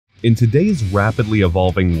In today's rapidly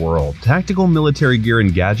evolving world, tactical military gear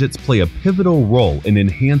and gadgets play a pivotal role in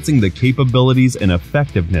enhancing the capabilities and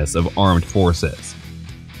effectiveness of armed forces.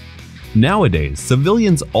 Nowadays,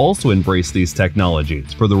 civilians also embrace these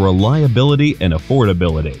technologies for the reliability and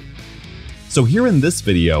affordability. So here in this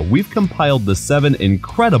video, we've compiled the 7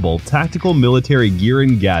 incredible tactical military gear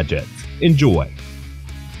and gadgets. Enjoy!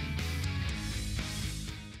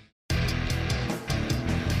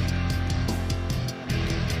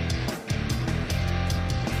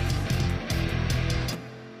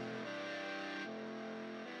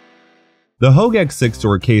 The Hogue X6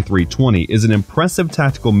 or K320 is an impressive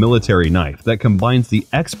tactical military knife that combines the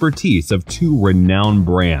expertise of two renowned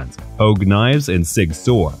brands, Hogue Knives and Sig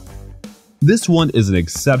Sauer. This one is an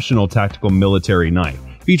exceptional tactical military knife,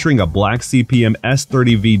 featuring a black CPM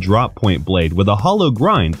S30V drop point blade with a hollow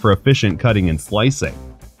grind for efficient cutting and slicing.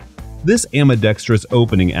 This ambidextrous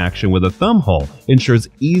opening action with a thumb hole ensures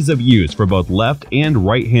ease of use for both left and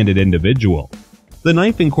right-handed individuals. The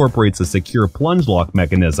knife incorporates a secure plunge lock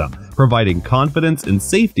mechanism, providing confidence and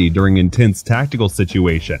safety during intense tactical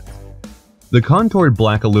situations. The contoured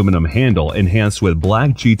black aluminum handle enhanced with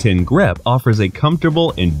black G10 grip offers a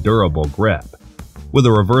comfortable and durable grip. With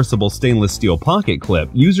a reversible stainless steel pocket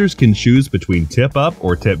clip, users can choose between tip-up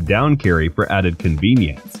or tip-down carry for added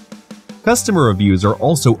convenience. Customer reviews are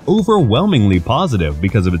also overwhelmingly positive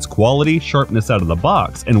because of its quality, sharpness out of the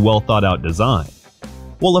box, and well-thought-out design.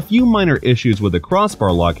 While a few minor issues with the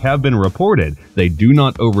crossbar lock have been reported, they do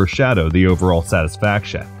not overshadow the overall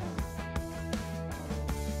satisfaction.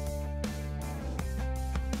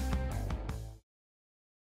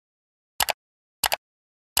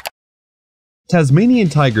 Tasmanian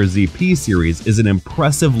Tiger ZP series is an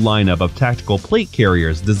impressive lineup of tactical plate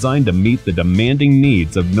carriers designed to meet the demanding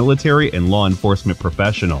needs of military and law enforcement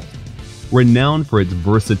professionals. Renowned for its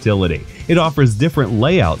versatility, it offers different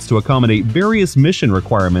layouts to accommodate various mission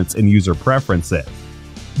requirements and user preferences.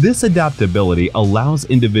 This adaptability allows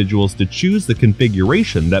individuals to choose the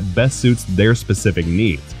configuration that best suits their specific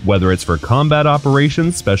needs, whether it's for combat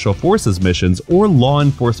operations, special forces missions, or law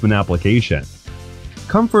enforcement applications.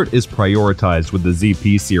 Comfort is prioritized with the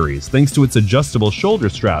ZP series thanks to its adjustable shoulder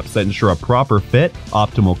straps that ensure a proper fit,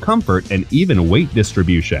 optimal comfort, and even weight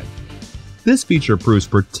distribution. This feature proves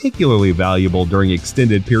particularly valuable during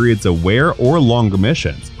extended periods of wear or longer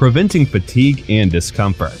missions, preventing fatigue and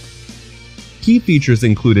discomfort. Key features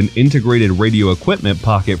include an integrated radio equipment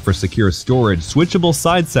pocket for secure storage, switchable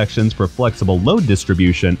side sections for flexible load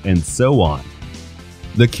distribution, and so on.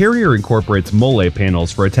 The carrier incorporates mole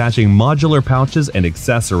panels for attaching modular pouches and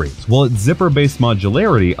accessories, while its zipper-based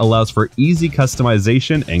modularity allows for easy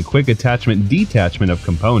customization and quick attachment-detachment of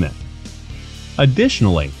components.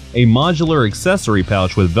 Additionally, a modular accessory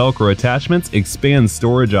pouch with Velcro attachments expands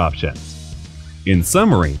storage options. In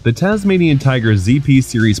summary, the Tasmanian Tiger ZP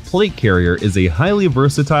series plate carrier is a highly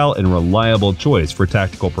versatile and reliable choice for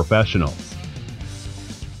tactical professionals.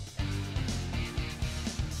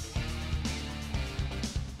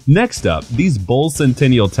 Next up, these Bolle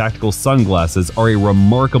Sentinel tactical sunglasses are a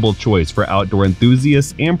remarkable choice for outdoor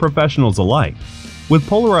enthusiasts and professionals alike. With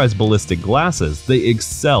polarized ballistic glasses, they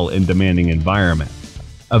excel in demanding environments.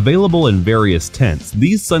 Available in various tints,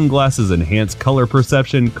 these sunglasses enhance color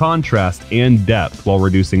perception, contrast, and depth while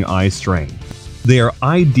reducing eye strain. They are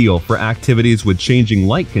ideal for activities with changing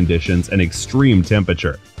light conditions and extreme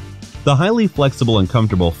temperature. The highly flexible and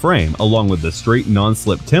comfortable frame, along with the straight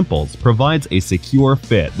non-slip temples, provides a secure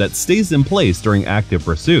fit that stays in place during active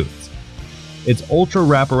pursuits. Its ultra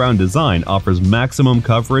wraparound design offers maximum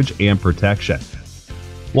coverage and protection,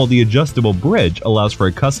 while the adjustable bridge allows for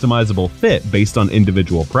a customizable fit based on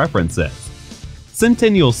individual preferences.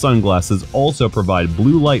 Sentinel sunglasses also provide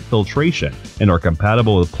blue light filtration and are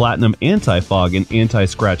compatible with platinum anti-fog and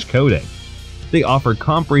anti-scratch coating. They offer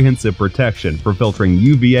comprehensive protection for filtering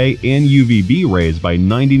UVA and UVB rays by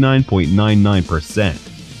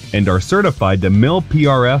 99.99% and are certified to MIL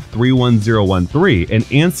PRF 31013 and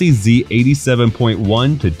ANSI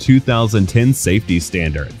Z87.1 to 2010 safety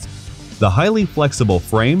standards. The highly flexible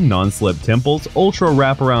frame, non-slip temples, ultra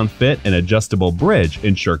wraparound fit, and adjustable bridge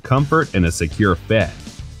ensure comfort and a secure fit.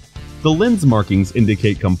 The lens markings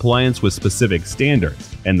indicate compliance with specific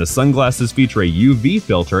standards, and the sunglasses feature a UV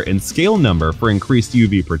filter and scale number for increased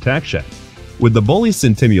UV protection. With the Bolle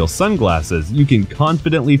Sentinel sunglasses, you can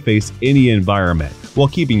confidently face any environment while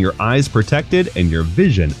keeping your eyes protected and your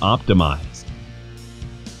vision optimized.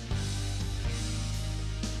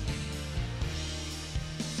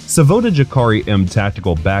 Savotta Jääkäri M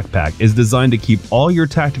Tactical Backpack is designed to keep all your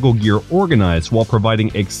tactical gear organized while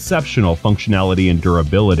providing exceptional functionality and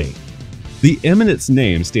durability. The M in its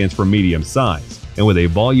name stands for medium size. and with a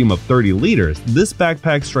volume of 30 liters, this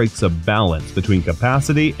backpack strikes a balance between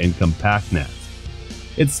capacity and compactness.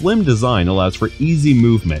 Its slim design allows for easy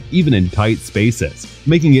movement even in tight spaces,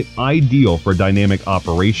 making it ideal for dynamic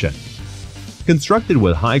operation. Constructed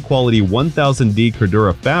with high-quality 1000D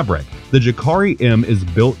Cordura fabric, the Jääkäri M is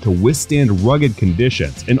built to withstand rugged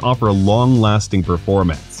conditions and offer long-lasting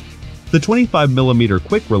performance. The 25mm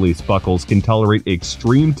quick-release buckles can tolerate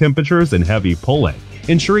extreme temperatures and heavy pulling,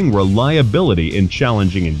 ensuring reliability in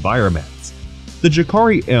challenging environments. The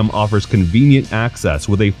Jääkäri M offers convenient access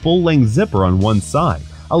with a full-length zipper on one side,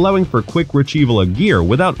 allowing for quick retrieval of gear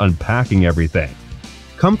without unpacking everything.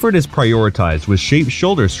 Comfort is prioritized with shaped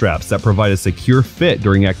shoulder straps that provide a secure fit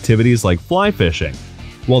during activities like fly fishing,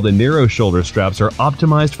 while the narrow shoulder straps are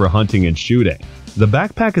optimized for hunting and shooting. The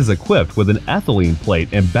backpack is equipped with an ethylene plate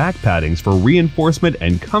and back paddings for reinforcement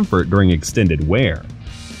and comfort during extended wear.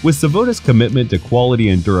 With Savotta's commitment to quality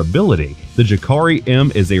and durability, the Jääkäri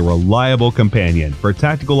M is a reliable companion for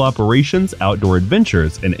tactical operations, outdoor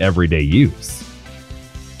adventures, and everyday use.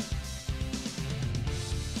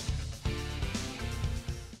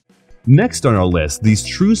 Next on our list, these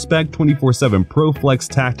Tru-Spec 24/7 Pro Flex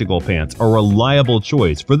tactical pants are a reliable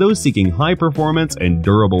choice for those seeking high performance and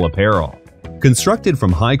durable apparel. Constructed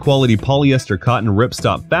from high-quality polyester cotton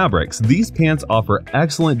ripstop fabrics, these pants offer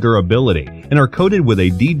excellent durability and are coated with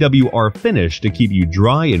a DWR finish to keep you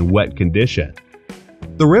dry in wet conditions.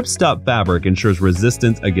 The ripstop fabric ensures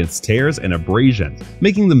resistance against tears and abrasions,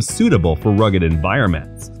 making them suitable for rugged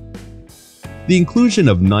environments. The inclusion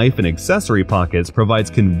of knife and accessory pockets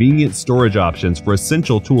provides convenient storage options for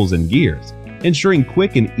essential tools and gears, ensuring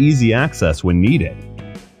quick and easy access when needed.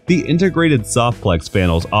 The integrated softplex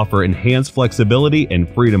panels offer enhanced flexibility and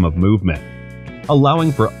freedom of movement,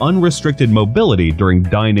 allowing for unrestricted mobility during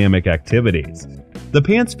dynamic activities. The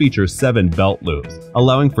pants feature 7 belt loops,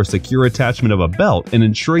 allowing for secure attachment of a belt and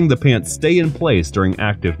ensuring the pants stay in place during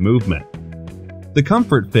active movement. The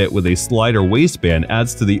comfort fit with a slider waistband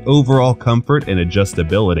adds to the overall comfort and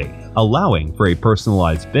adjustability, allowing for a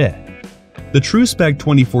personalized fit. The Tru-Spec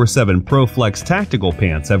 24/7 Pro Flex tactical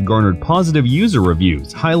pants have garnered positive user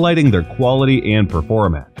reviews, highlighting their quality and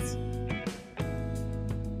performance.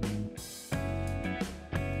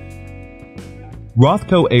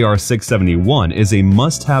 Rothco AR 671 is a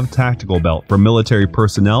must-have tactical belt for military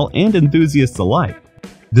personnel and enthusiasts alike.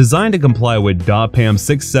 Designed to comply with DAPAM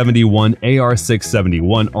 671 AR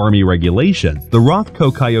 671 Army regulations, the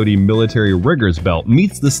Rothco Coyote Military Riggers Belt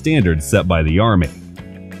meets the standards set by the Army.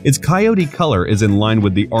 Its coyote color is in line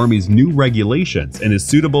with the Army's new regulations and is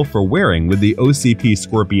suitable for wearing with the OCP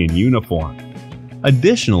Scorpion uniform.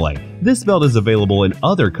 Additionally, this belt is available in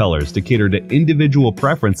other colors to cater to individual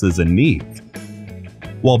preferences and needs.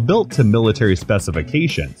 While built to military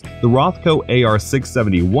specifications, the Rothco AR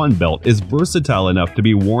 671 belt is versatile enough to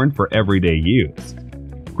be worn for everyday use.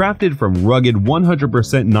 Crafted from rugged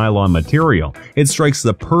 100% nylon material, it strikes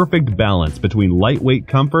the perfect balance between lightweight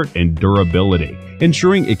comfort and durability,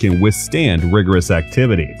 ensuring it can withstand rigorous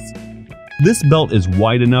activities. This belt is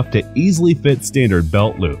wide enough to easily fit standard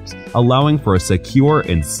belt loops, allowing for a secure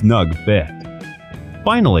and snug fit.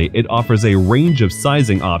 Finally, it offers a range of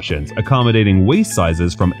sizing options accommodating waist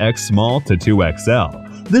sizes from X small to 2XL.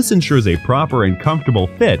 This ensures a proper and comfortable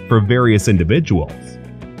fit for various individuals.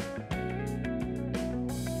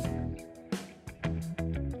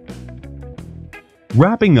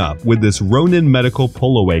 Wrapping up with this Rōnin Medical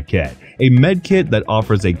Pull-Away Kit, a med kit that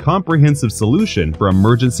offers a comprehensive solution for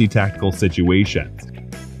emergency tactical situations.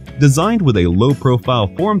 Designed with a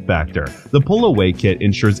low-profile form factor, the pull-away kit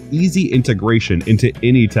ensures easy integration into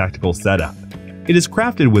any tactical setup. It is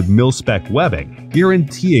crafted with mil-spec webbing,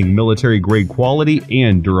 guaranteeing military-grade quality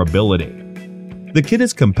and durability. The kit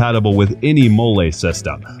is compatible with any mole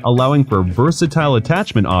system, allowing for versatile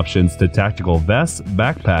attachment options to tactical vests,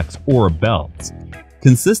 backpacks, or belts.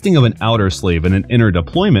 Consisting of an outer sleeve and an inner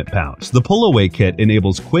deployment pouch, the pull-away kit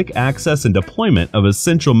enables quick access and deployment of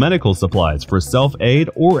essential medical supplies for self-aid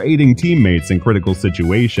or aiding teammates in critical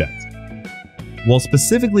situations. While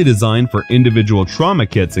specifically designed for individual trauma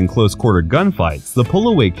kits in close-quarter gunfights, the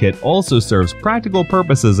pull-away kit also serves practical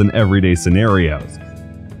purposes in everyday scenarios.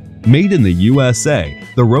 Made in the USA,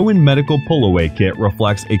 the Rōnin Medical Pull-Away Kit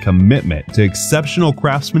reflects a commitment to exceptional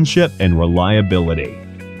craftsmanship and reliability.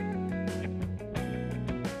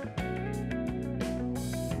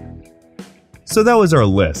 So that was our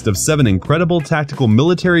list of 7 incredible tactical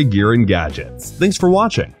military gear and gadgets. Thanks for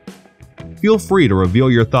watching. Feel free to reveal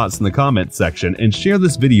your thoughts in the comments section and share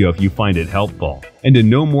this video if you find it helpful. And to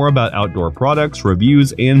know more about outdoor products,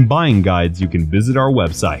 reviews, and buying guides, you can visit our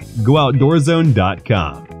website,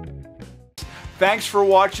 gooutdoorzone.com. Thanks for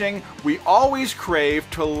watching. We always crave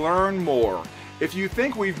to learn more. If you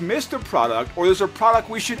think we've missed a product or there's a product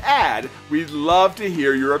we should add, we'd love to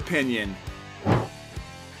hear your opinion.